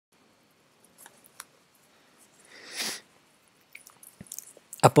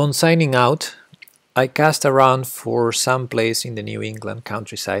Upon signing out, I cast around for some place in the New England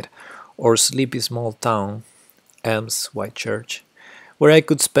countryside or sleepy small town, Elms, Whitechurch, where I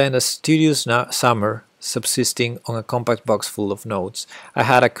could spend a studious summer subsisting on a compact box full of notes I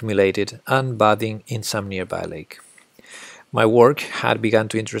had accumulated and bathing in some nearby lake. My work had begun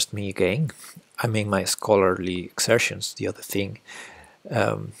to interest me again. I mean, my scholarly exertions,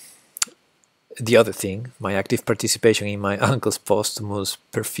 um, my active participation in my uncle's posthumous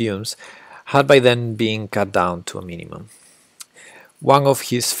perfumes, had by then been cut down to a minimum. One of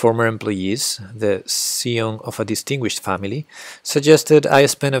his former employees, the scion of a distinguished family, suggested I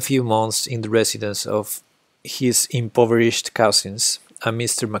spend a few months in the residence of his impoverished cousins, a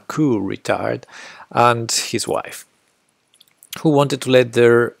Mr. McCoo retired, and his wife, who wanted to let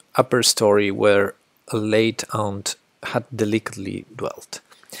their upper story where a late aunt had delicately dwelt.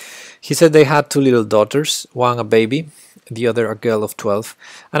 He said they had two little daughters, one a baby, the other a girl of 12,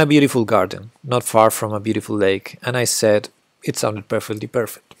 and a beautiful garden, not far from a beautiful lake, and I said it sounded perfectly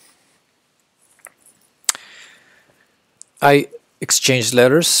perfect. I exchanged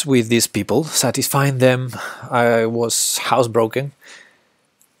letters with these people, satisfying them I was housebroken,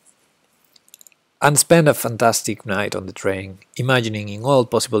 and spent a fantastic night on the train, imagining in all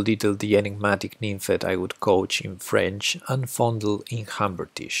possible detail the enigmatic nymphet I would coach in French and fondle in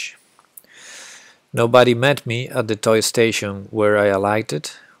Humbertish. Nobody met me at the toy station where I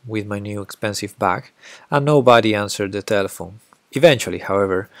alighted with my new expensive bag, and nobody answered the telephone. Eventually,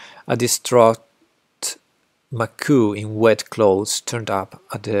 however, a distraught McCoo in wet clothes turned up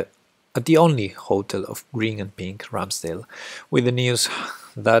at the only hotel of green and pink Ramsdale with the news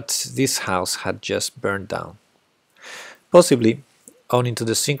that this house had just burned down, possibly owing to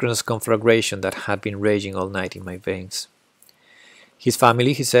the synchronous conflagration that had been raging all night in my veins. His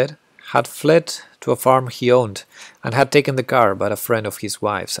family, he said, had fled to a farm he owned and had taken the car, but a friend of his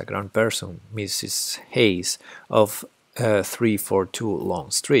wife's, a grand person, Mrs. Hayes of 342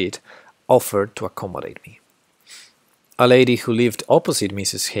 Long Street, offered to accommodate me. A lady who lived opposite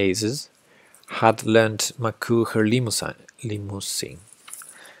Mrs. Hayes's had lent McCoo her limousine,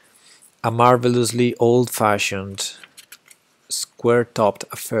 a marvelously old-fashioned, square-topped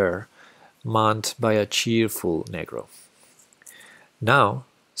affair manned by a cheerful negro. Now,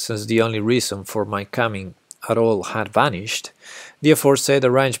 since the only reason for my coming at all had vanished, the aforesaid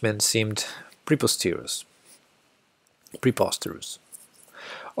arrangement seemed preposterous.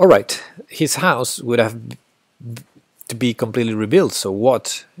 All right, his house would have to be completely rebuilt, so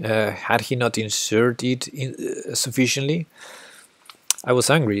what? Had he not inserted it sufficiently? I was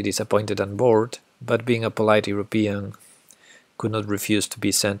angry, disappointed, and bored, but being a polite European, could not refuse to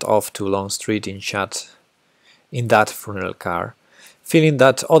be sent off to Long Street in that funeral car, feeling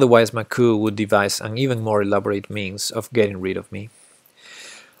that otherwise McCoo would devise an even more elaborate means of getting rid of me.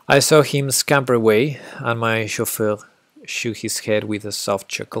 I saw him scamper away, and my chauffeur shook his head with a soft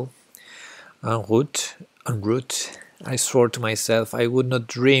chuckle. En route, I swore to myself I would not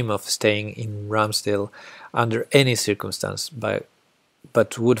dream of staying in Ramsdale under any circumstance, but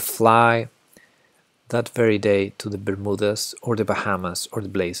would fly that very day to the Bermudas or the Bahamas or the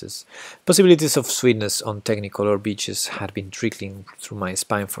Blazes. Possibilities of sweetness on Technicolor beaches had been trickling through my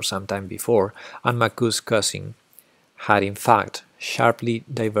spine for some time before, and McCoo's cousin had in fact sharply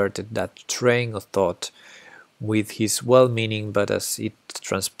diverted that train of thought with his well-meaning but, as it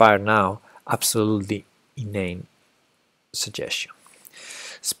transpired now, absolutely inane suggestion.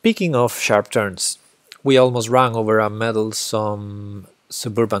 Speaking of sharp turns, we almost ran over a meddlesome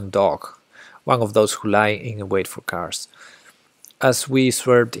suburban dog, one of those who lie in wait for cars, as we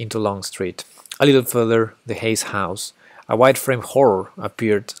swerved into Long Street. A little further, the Hayes house, a white-frame horror,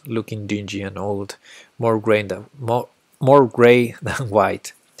 appeared, looking dingy and old, more grey than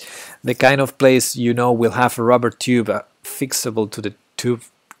white. The kind of place you know will have a rubber tube fixable to the tube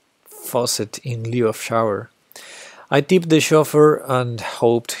faucet in lieu of shower. I tipped the chauffeur and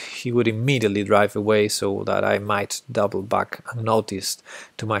hoped he would immediately drive away so that I might double back unnoticed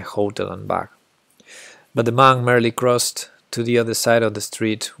to my hotel and back. But the man merely crossed to the other side of the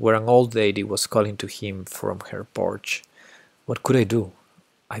street where an old lady was calling to him from her porch. What could I do?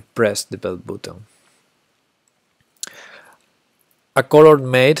 I pressed the bell button. A colored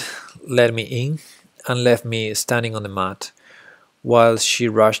maid let me in and left me standing on the mat, while she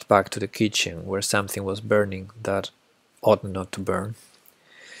rushed back to the kitchen where something was burning that ought not to burn.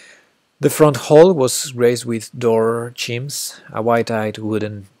 The front hall was graced with door chimes, a white-eyed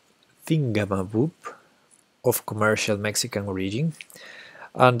wooden thingamaboop of commercial Mexican origin,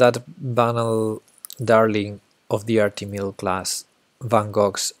 and that banal darling of the arty middle class, Van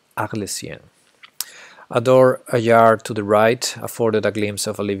Gogh's Arlesienne. A door ajar to the right afforded a glimpse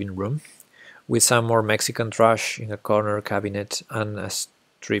of a living room, with some more Mexican trash in a corner cabinet and a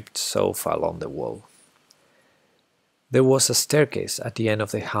stripped sofa along the wall. There was a staircase at the end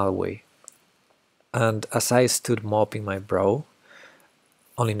of the hallway, and as I stood mopping my brow,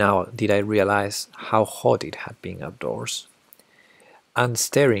 only now did I realize how hot it had been outdoors, and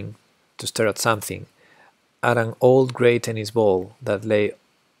staring, to stare at something, at an old grey tennis ball that lay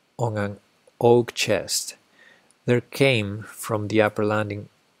on an oak chest, there came from the upper landing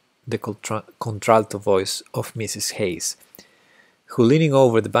the contralto voice of Mrs. Hayes, who, leaning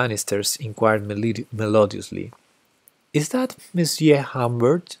over the banisters, inquired melodiously, "Is that Monsieur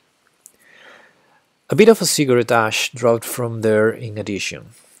Humbert?" A bit of a cigarette ash dropped from there in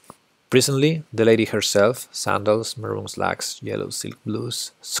addition. Presently, the lady herself, sandals, maroon slacks, yellow silk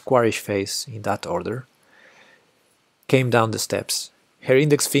blouse, squarish face, in that order, came down the steps, her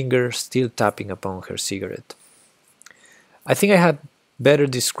index finger still tapping upon her cigarette. I think I had better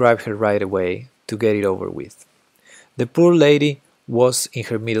describe her right away to get it over with. The poor lady was in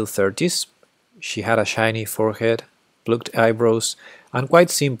her middle 30s. She had a shiny forehead, plucked eyebrows, and quite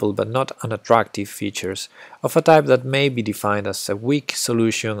simple but not unattractive features of a type that may be defined as a weak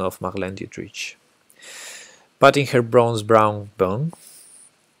solution of Marlene Dietrich. Patting her bronze brown bun,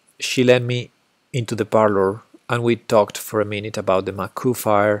 she led me into the parlor, and we talked for a minute about the Macu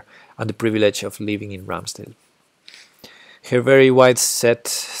fire and the privilege of living in Ramsdale. Her very wide-set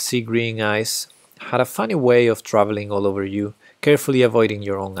sea-green eyes had a funny way of traveling all over you, carefully avoiding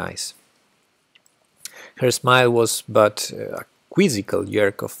your own eyes. Her smile was but a quizzical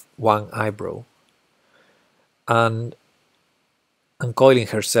jerk of one eyebrow, and uncoiling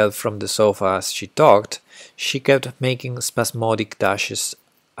herself from the sofa as she talked, she kept making spasmodic dashes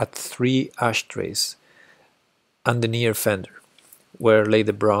at 3 ashtrays and the near fender, where lay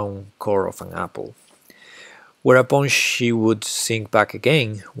the brown core of an apple, whereupon she would sink back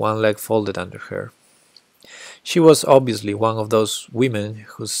again, one leg folded under her. She was obviously one of those women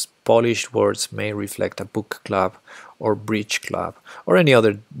whose polished words may reflect a book club or bridge club or any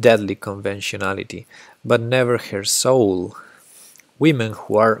other deadly conventionality, but never her soul. Women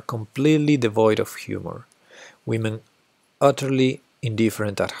who are completely devoid of humor. Women utterly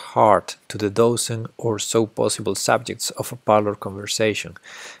indifferent at heart to the dozen or so possible subjects of a parlor conversation,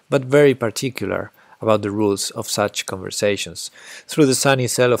 but very particular about the rules of such conversations, through the sunny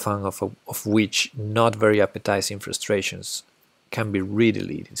cellophane of which not very appetizing frustrations can be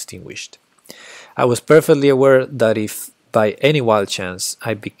readily distinguished. I was perfectly aware that if by any wild chance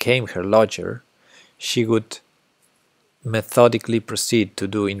I became her lodger, she would methodically proceed to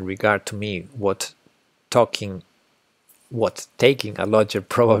do in regard to me what taking a lodger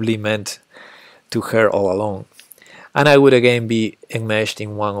probably meant to her all along, and I would again be enmeshed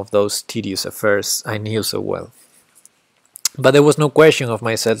in one of those tedious affairs I knew so well. But there was no question of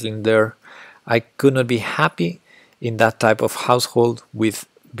my settling there. I could not be happy in that type of household with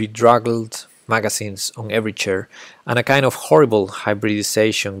bedraggled magazines on every chair and a kind of horrible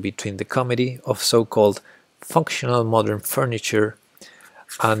hybridization between the comedy of so-called functional modern furniture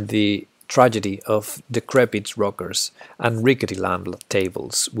and the tragedy of decrepit rockers and rickety lamp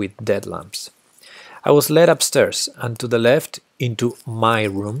tables with dead lamps. I was led upstairs, and to the left, into my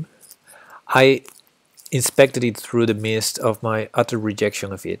room. I inspected it through the mist of my utter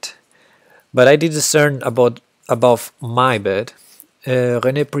rejection of it. But I did discern above my bed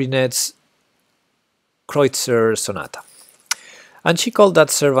René Prinet's Kreutzer Sonata. And she called that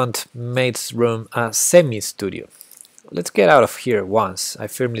servant maid's room a semi-studio. "Let's get out of here once," I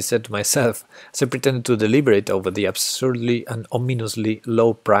firmly said to myself, as I pretended to deliberate over the absurdly and ominously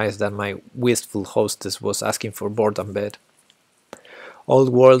low price that my wistful hostess was asking for board and bed.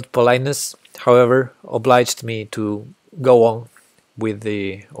 Old-world politeness, however, obliged me to go on with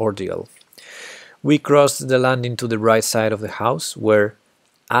the ordeal. We crossed the landing to the right side of the house, where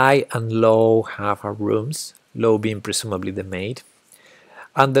I and Lo have our rooms, Lo being presumably the maid,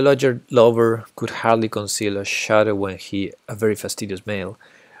 and the lodger lover could hardly conceal a shudder when he, a very fastidious male,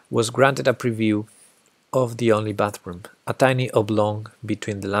 was granted a preview of the only bathroom, a tiny oblong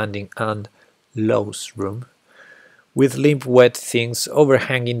between the landing and Lo's room, with limp wet things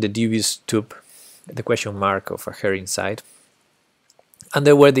overhanging the dubious tube, the question mark of a hair inside, and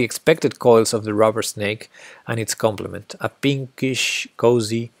there were the expected coils of the rubber snake and its complement, a pinkish,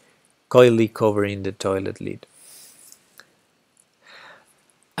 cozy, coily covering the toilet lid.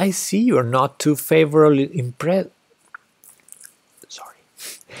 "I see you are not too favorably impressed.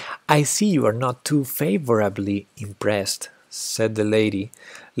 I see you are not too favorably impressed," said the lady,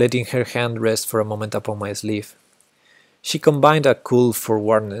 letting her hand rest for a moment upon my sleeve. She combined a cool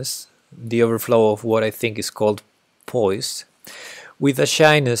forwardness, the overflow of what I think is called poise, with a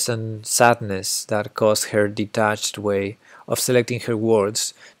shyness and sadness that caused her detached way of selecting her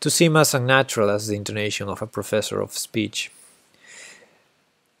words to seem as unnatural as the intonation of a professor of speech.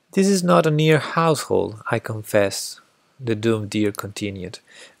 "This is not a near household, I confess," the doomed deer continued,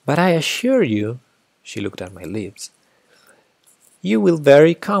 "but I assure you," she looked at my lips, "you will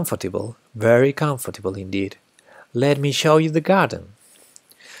very comfortable indeed. Let me show you the garden."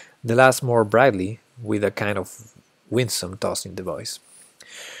 The last more brightly, with a kind of winsome toss in the voice.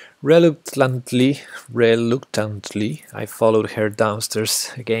 Reluctantly, I followed her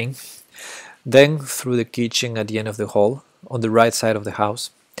downstairs again, then through the kitchen at the end of the hall, on the right side of the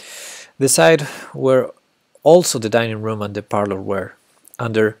house, the side where also the dining room and the parlor were.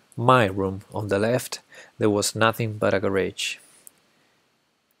 Under my room on the left, there was nothing but a garage.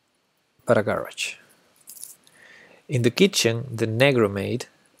 In the kitchen, the negro maid,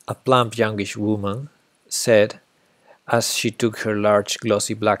 a plump youngish woman, said, as she took her large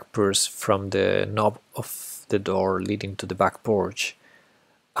glossy black purse from the knob of the door leading to the back porch,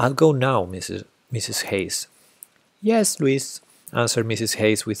 "I'll go now, Mrs. Hayes." "Yes, Louise," answered Mrs.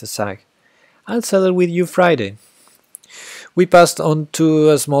 Hayes with a sigh. "I'll settle with you Friday." We passed on to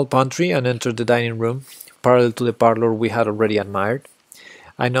a small pantry and entered the dining room, parallel to the parlor we had already admired.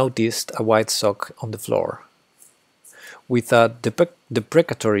 I noticed a white sock on the floor. With a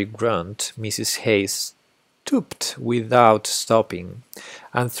deprecatory grunt, Mrs. Hayes stooped without stopping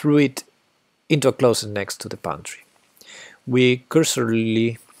and threw it into a closet next to the pantry. We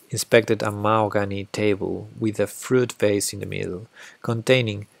cursorily inspected a mahogany table with a fruit vase in the middle,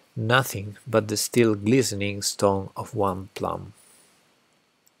 containing nothing but the still glistening stone of one plum.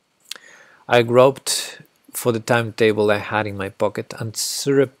 I groped for the timetable I had in my pocket and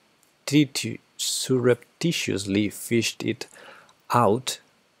surreptitiously fished it out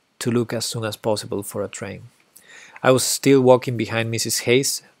to look as soon as possible for a train. I was still walking behind Mrs.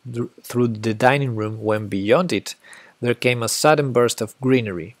 Hayes through the dining room when beyond it there came a sudden burst of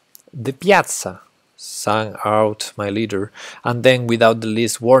greenery. "The piazza!" sang out my leader, and then, without the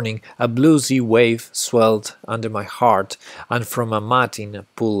least warning, a blue sea wave swelled under my heart, and from a mat in a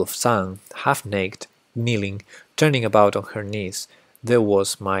pool of sand, half naked, kneeling, turning about on her knees, there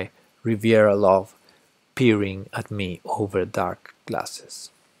was my Riviera love peering at me over dark glasses.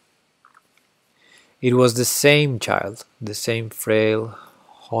 It was the same child, the same frail,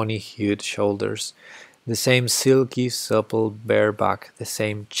 honey-hued shoulders, the same silky, supple bare back, the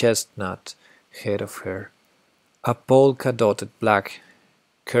same chestnut head of hair, a polka-dotted black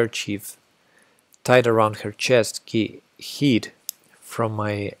kerchief tied around her chest hid from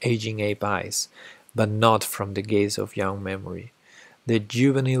my aging ape eyes, but not from the gaze of young memory, the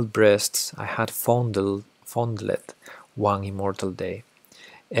juvenile breasts I had fondled one immortal day,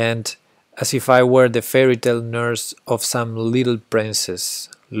 and as if I were the fairy tale nurse of some little princess,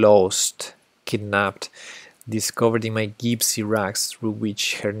 lost, kidnapped, discovered in my gipsy rags through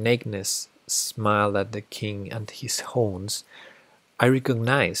which her nakedness smiled at the king and his hounds, I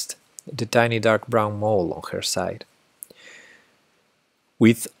recognized the tiny dark brown mole on her side.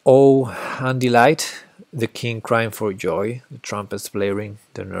 With awe and delight, the king crying for joy, the trumpets blaring,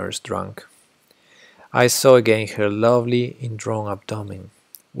 the nurse drunk, I saw again her lovely indrawn abdomen,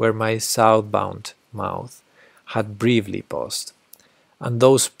 where my southbound mouth had briefly paused, and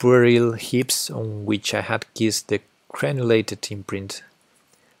those puerile hips on which I had kissed the granulated imprint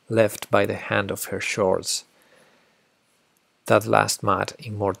left by the hand of her shorts, that last mad,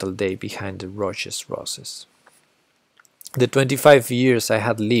 immortal day behind the Roches roses. The 25 years I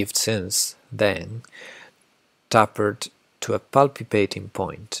had lived since then tapered to a palpitating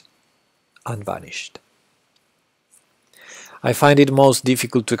point and vanished. I find it most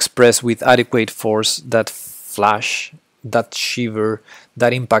difficult to express with adequate force that flash, that shiver,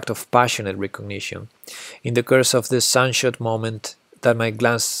 that impact of passionate recognition. In the course of the sunshot moment that my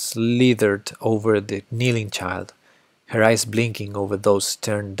glance slithered over the kneeling child, her eyes blinking over those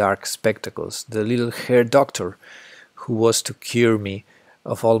stern dark spectacles, the little hair doctor who was to cure me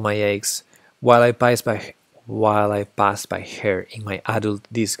of all my aches, while I passed by her in my adult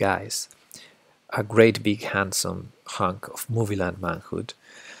disguise, a great big handsome hunk of movieland manhood.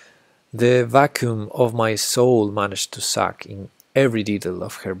 The vacuum of my soul managed to suck in every detail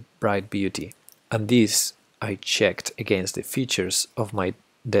of her bright beauty, and this I checked against the features of my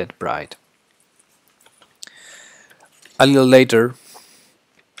dead bride. A little later,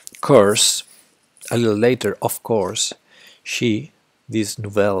 of course, she, this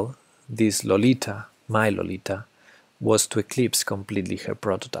nouvelle, this Lolita, my Lolita, was to eclipse completely her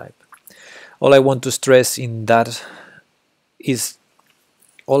prototype. All I want to stress in that is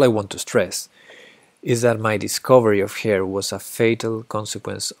All I want to stress is that my discovery of her was a fatal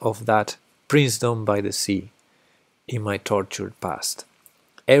consequence of that princedom by the sea in my tortured past.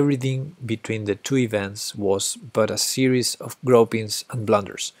 Everything between the two events was but a series of gropings and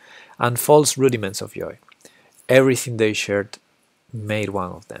blunders, and false rudiments of joy. Everything they shared made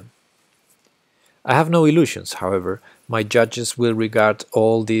one of them. I have no illusions, however. My judges will regard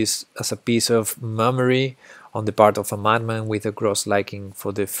all this as a piece of mummery on the part of a madman with a gross liking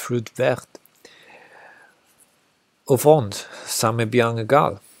for the fruit verte. Au fond, ça m'est bien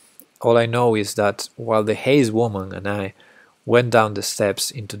égal. All I know is that while the haze woman and I went down the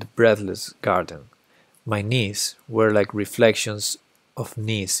steps into the breathless garden, my knees were like reflections of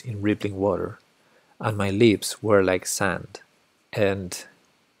knees in rippling water, and my lips were like sand. And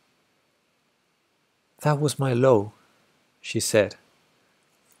that was my low, she said,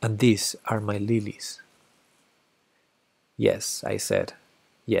 and these are my lilies. Yes, I said,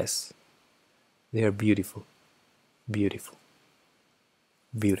 yes, they are beautiful, beautiful,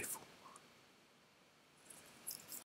 beautiful.